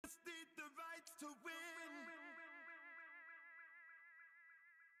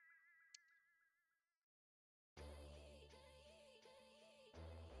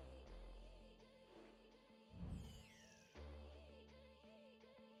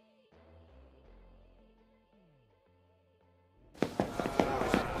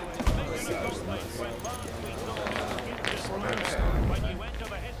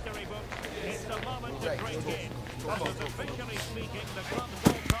Officially speaking, the club's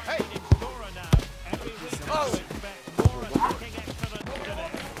all-time leading scorer now. Every week to expect more attacking excellence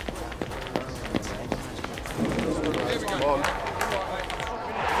today. Here we go.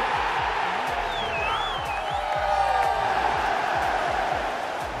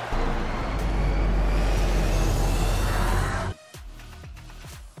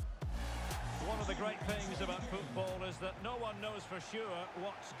 One of the great things about football is that no one knows for sure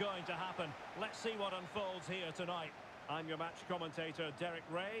what's going to happen. Let's see what unfolds here tonight. I'm your match commentator, Derek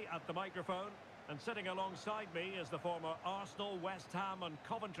Ray, at the microphone. And sitting alongside me is the former Arsenal, West Ham and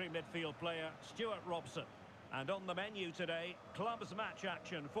Coventry midfield player, Stuart Robson. And on the menu today, clubs match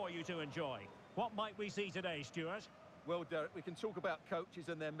action for you to enjoy. What might we see today, Stuart? Well, Derek, we can talk about coaches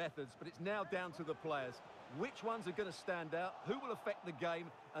and their methods, but it's now down to the players. Which ones are going to stand out, who will affect the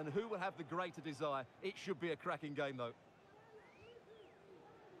game, and who will have the greater desire? It should be a cracking game, though.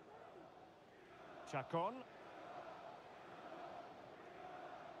 Chacon.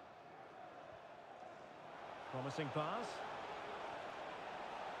 Promising pass.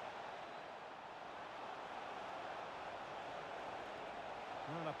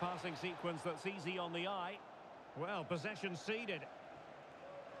 Well, a passing sequence that's easy on the eye. Well, possession ceded.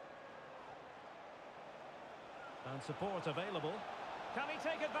 And support available. Can he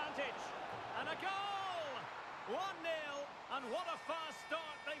take advantage? And a goal! 1-0, and what a fast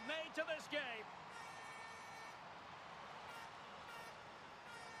start they've made to this game.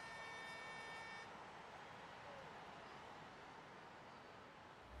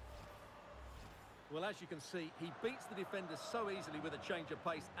 Well, as you can see, he beats the defenders so easily with a change of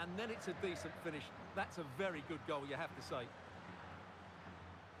pace, and then it's a decent finish. That's a very good goal, you have to say.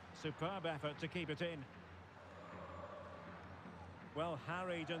 Superb effort to keep it in. Well,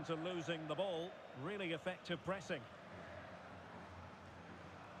 harried into losing the ball. Really effective pressing.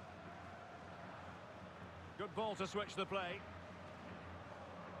 Good ball to switch the play.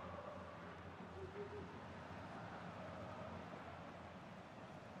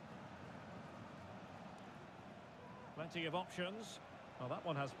 Plenty of options. Well, that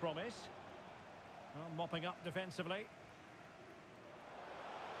one has promise. Well, mopping up defensively.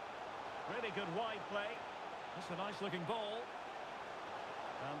 Really good wide play. That's a nice looking ball.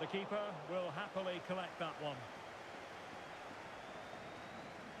 And the keeper will happily collect that one.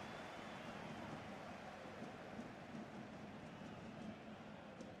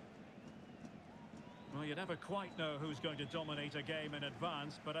 Well, you never quite know who's going to dominate a game in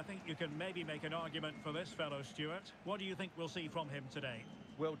advance, but I think you can maybe make an argument for this fellow, Stuart. What do you think we'll see from him today?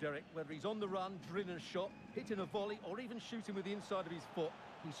 Well, Derek, whether he's on the run, drilling a shot, hitting a volley, or even shooting with the inside of his foot,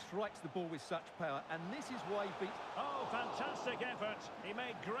 he strikes the ball with such power, and this is why he beats... Oh, fantastic effort. He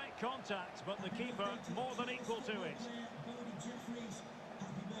made great contact, but the keeper more than equal to it.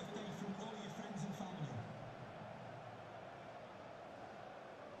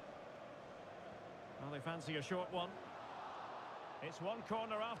 Well, they fancy a short one. It's one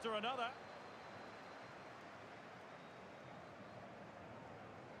corner after another.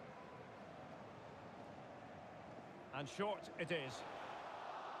 And short it is.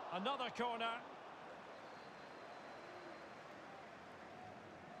 Another corner.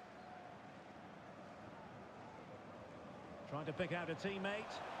 Trying to pick out a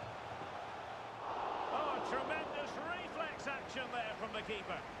teammate. Oh, tremendous reflex action there from the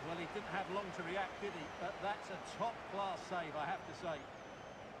keeper. Well, he didn't have long to react, did he? But that's a top-class save, I have to say.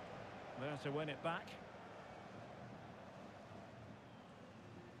 There to win it back.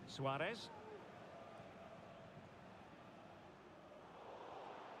 Suarez.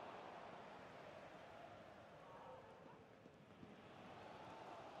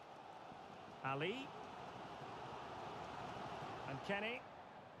 Ali. And Kenny.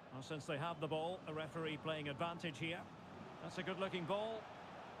 Well, since they have the ball, the referee playing advantage here. That's a good-looking ball.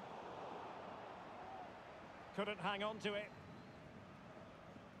 Couldn't hang on to it.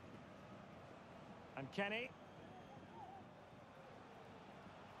 And Kenny.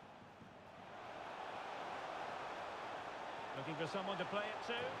 Looking for someone to play it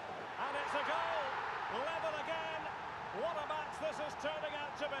to. And it's a goal! Level again! What a match this is turning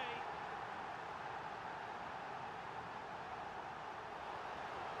out to be!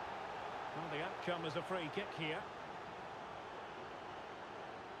 Well, the outcome is a free kick here.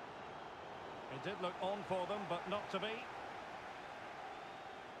 It did look on for them, but not to be.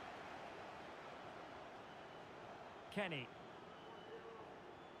 Kenny.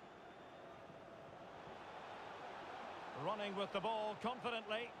 Running with the ball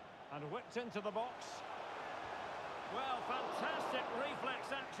confidently and whipped into the box. Well, fantastic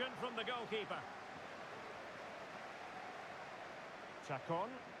reflex action from the goalkeeper. Chacon.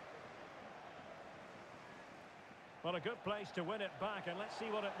 Well, a good place to win it back, and let's see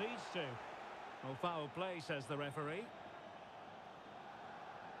what it leads to. Well, foul play, says the referee.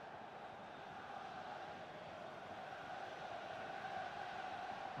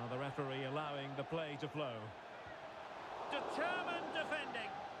 Well, the referee allowing the play to flow. Determined defending.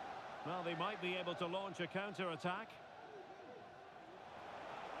 Well, they might be able to launch a counter-attack.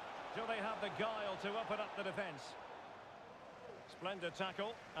 Do they have the guile to open up the defence? Splendid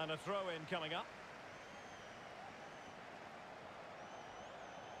tackle, and a throw-in coming up.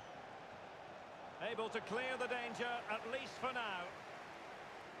 Able to clear the danger, at least for now.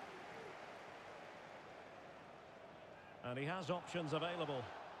 And he has options available.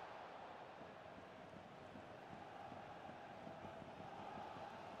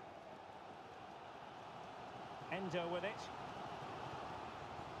 œìõÜ with it.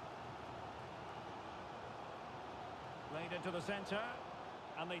 Laid into the centre.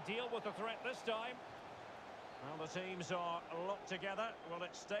 And they deal with the threat this time. Well, the teams are locked together. Will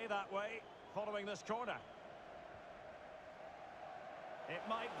it stay that way following this corner? It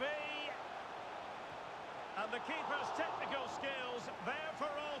might be. And the keeper's technical skills there for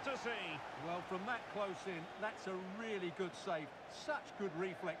all to see. Well, from that close in, that's a really good save. Such good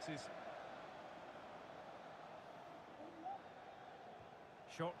reflexes.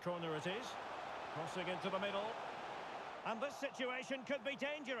 Short corner it is. Crossing into the middle. And this situation could be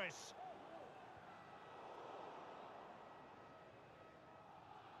dangerous.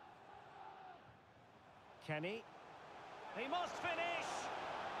 Kenny. He must finish.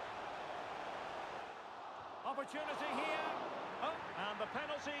 Opportunity here. Oh, and the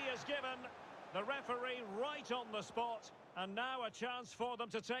penalty is given. The referee right on the spot. And now a chance for them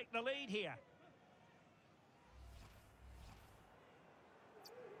to take the lead here.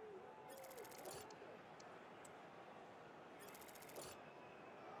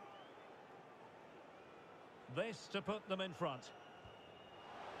 This to put them in front.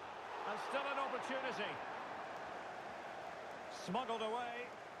 And still an opportunity. Smuggled away.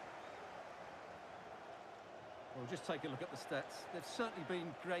 Well, just take a look at the stats. They've certainly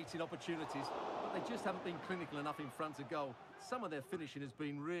been creating opportunities, but they just haven't been clinical enough in front of goal. Some of their finishing has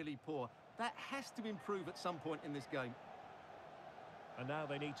been really poor. That has to improve at some point in this game. And now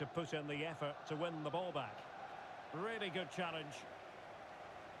they need to put in the effort to win the ball back. Really good challenge.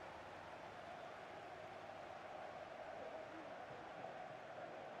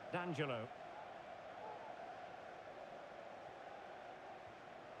 D'Angelo.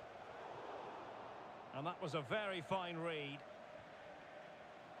 And that was a very fine read.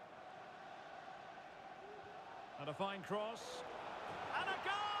 And a fine cross. And a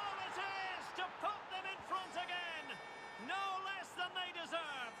goal it is to put them in front again. No less than they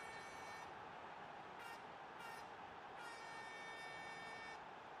deserve.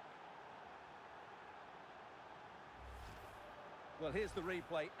 Well, here's the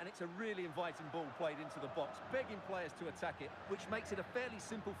replay, and it's a really inviting ball played into the box, begging players to attack it, which makes it a fairly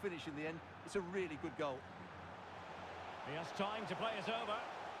simple finish in the end. It's a really good goal. He has time to play it over.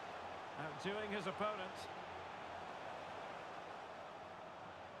 Outdoing his opponent.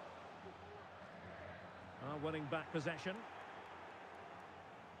 Winning back possession.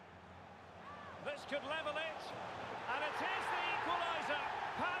 This could level it. And it is the equaliser.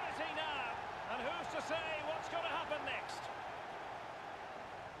 Parity now. And who's to say what's going to happen next?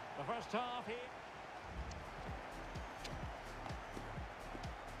 The first half here.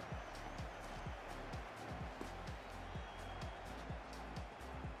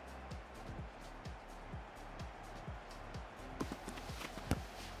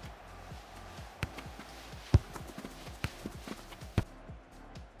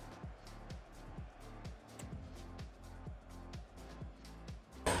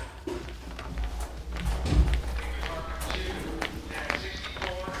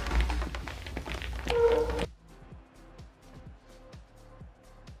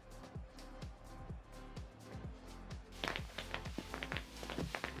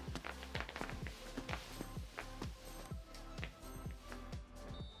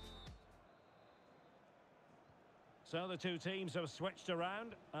 So the two teams have switched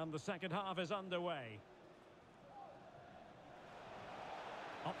around and the second half is underway.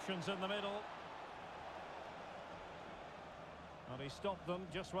 Options in the middle. And he stopped them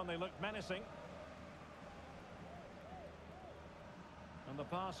just when they looked menacing. And the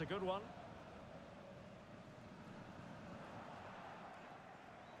pass, a good one.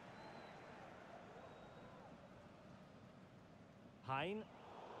 Hein.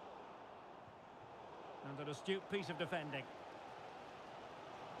 And an astute piece of defending.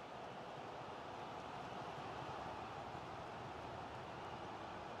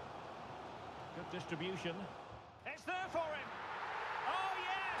 Good distribution. It's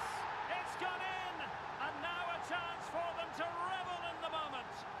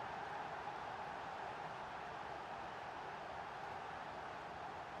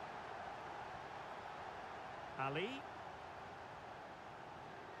Ali.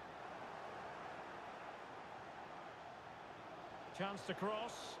 Chance to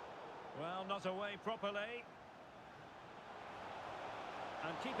cross. Well, not away properly.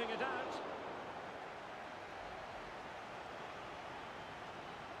 And keeping it out.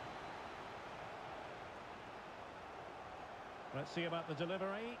 Let's see about the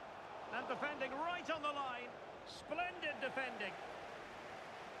delivery. And defending right on the line. Splendid defending.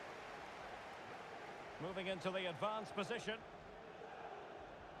 Moving into the advanced position.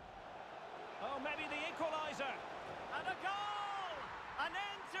 Oh, maybe the equaliser. And a goal! An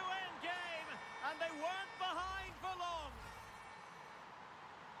end-to-end game. And they weren't behind for long.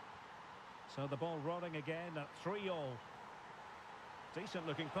 So the ball rolling again at 3-3. Decent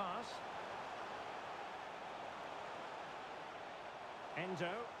looking pass. Endo.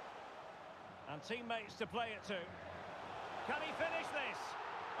 And teammates to play it to. Can he finish this?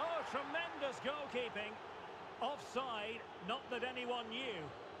 Oh, tremendous goalkeeping. Offside, not that anyone knew.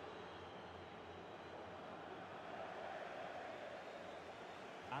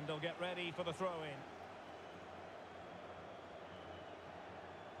 And they'll get ready for the throw-in.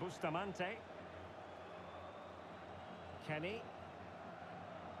 Bustamante. Kenny.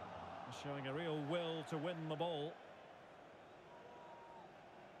 Showing a real will to win the ball.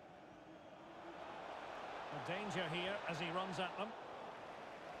 A danger here as he runs at them.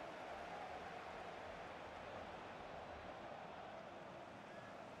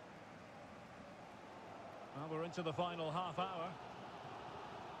 Well, we're into the final half hour.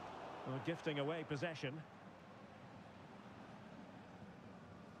 We're gifting away possession.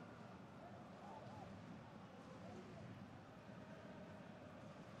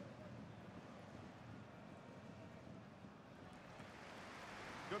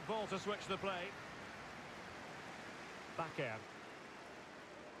 Good ball to switch the play. Back out.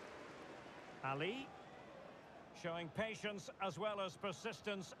 Ali. Showing patience as well as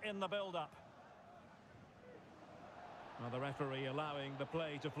persistence in the build-up. Well, the referee allowing the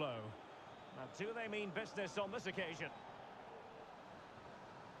play to flow. Now, do they mean business on this occasion?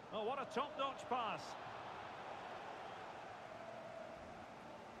 Oh, what a top-notch pass.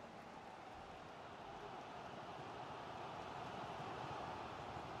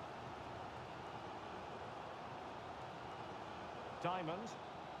 Diamond.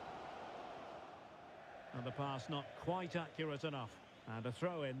 And the pass not quite accurate enough. And a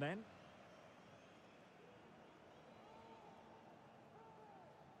throw in then.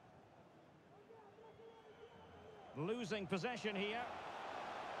 Losing possession here.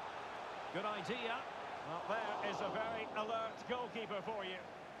 Good idea. Well, there is a very alert goalkeeper for you.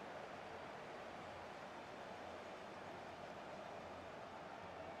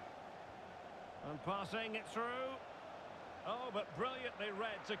 And passing it through. Oh, but brilliantly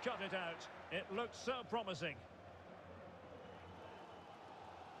read to cut it out. It looks so promising.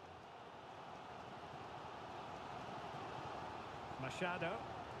 Machado.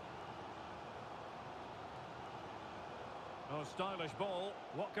 Oh, stylish ball.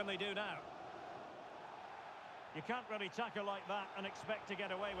 What can they do now? You can't really tackle like that and expect to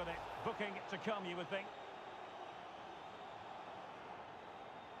get away with it. Booking it to come, you would think.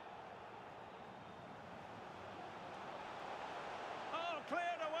 Oh,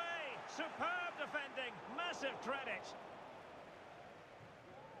 cleared away. Superb defending. Massive credit.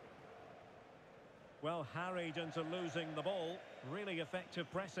 Well, harried into losing the ball. Really effective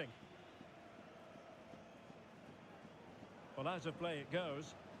pressing. Well, out of play it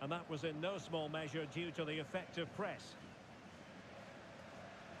goes, and that was in no small measure due to the effective press.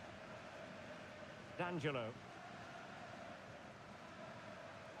 D'Angelo.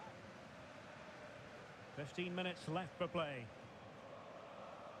 15 minutes left for play.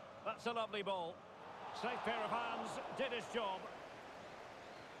 That's a lovely ball. Safe pair of hands, did his job.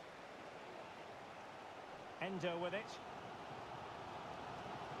 Endo with it.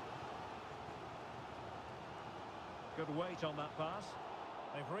 Good weight on that pass.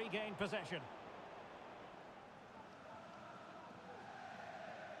 They've regained possession.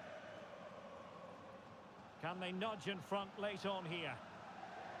 Can they nudge in front late on here?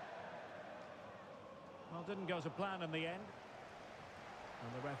 Well, didn't go to plan in the end.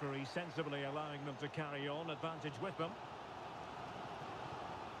 And the referee sensibly allowing them to carry on, advantage with them.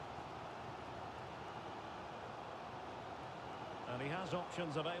 And he has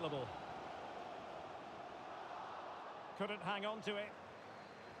options available. Couldn't hang on to it.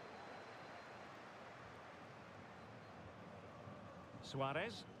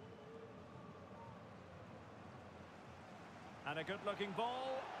 Suarez. And a good-looking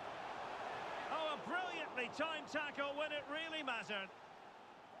ball. Oh, a brilliantly timed tackle when it really mattered.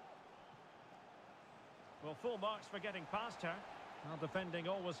 Well, full marks for getting past her. Well, defending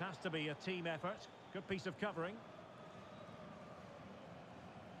always has to be a team effort. Good piece of covering.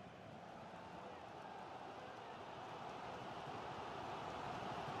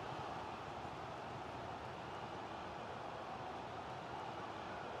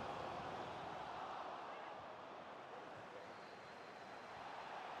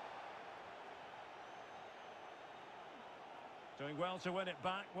 Doing well to win it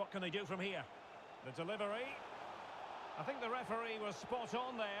back. What can they do from here? The delivery. I think the referee was spot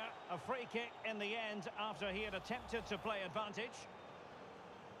on there. A free kick in the end after he had attempted to play advantage.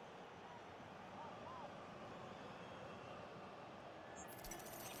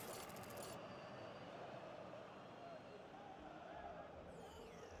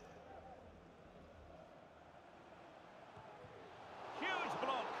 Huge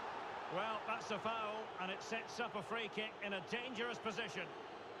block. Well, that's a foul, and it sets up a free kick in a dangerous position.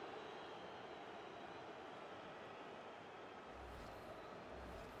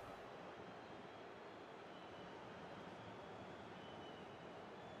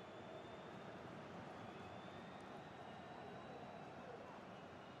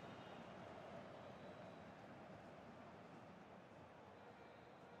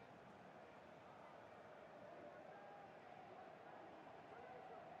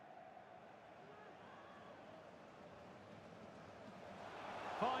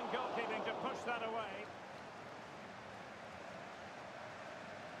 Fine goalkeeping to push that away.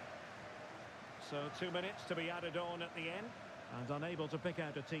 So 2 minutes to be added on at the end. And unable to pick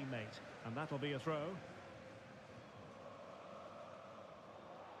out a teammate. And that'll be a throw.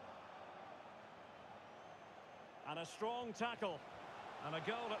 And a strong tackle. And a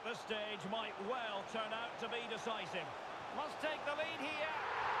goal at this stage might well turn out to be decisive. Must take the lead here.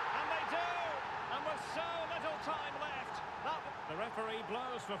 And they do! And with so little time left, the referee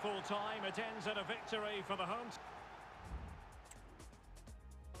blows for full time. It ends in a victory for the home.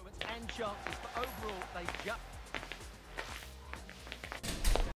 And chances, but overall they just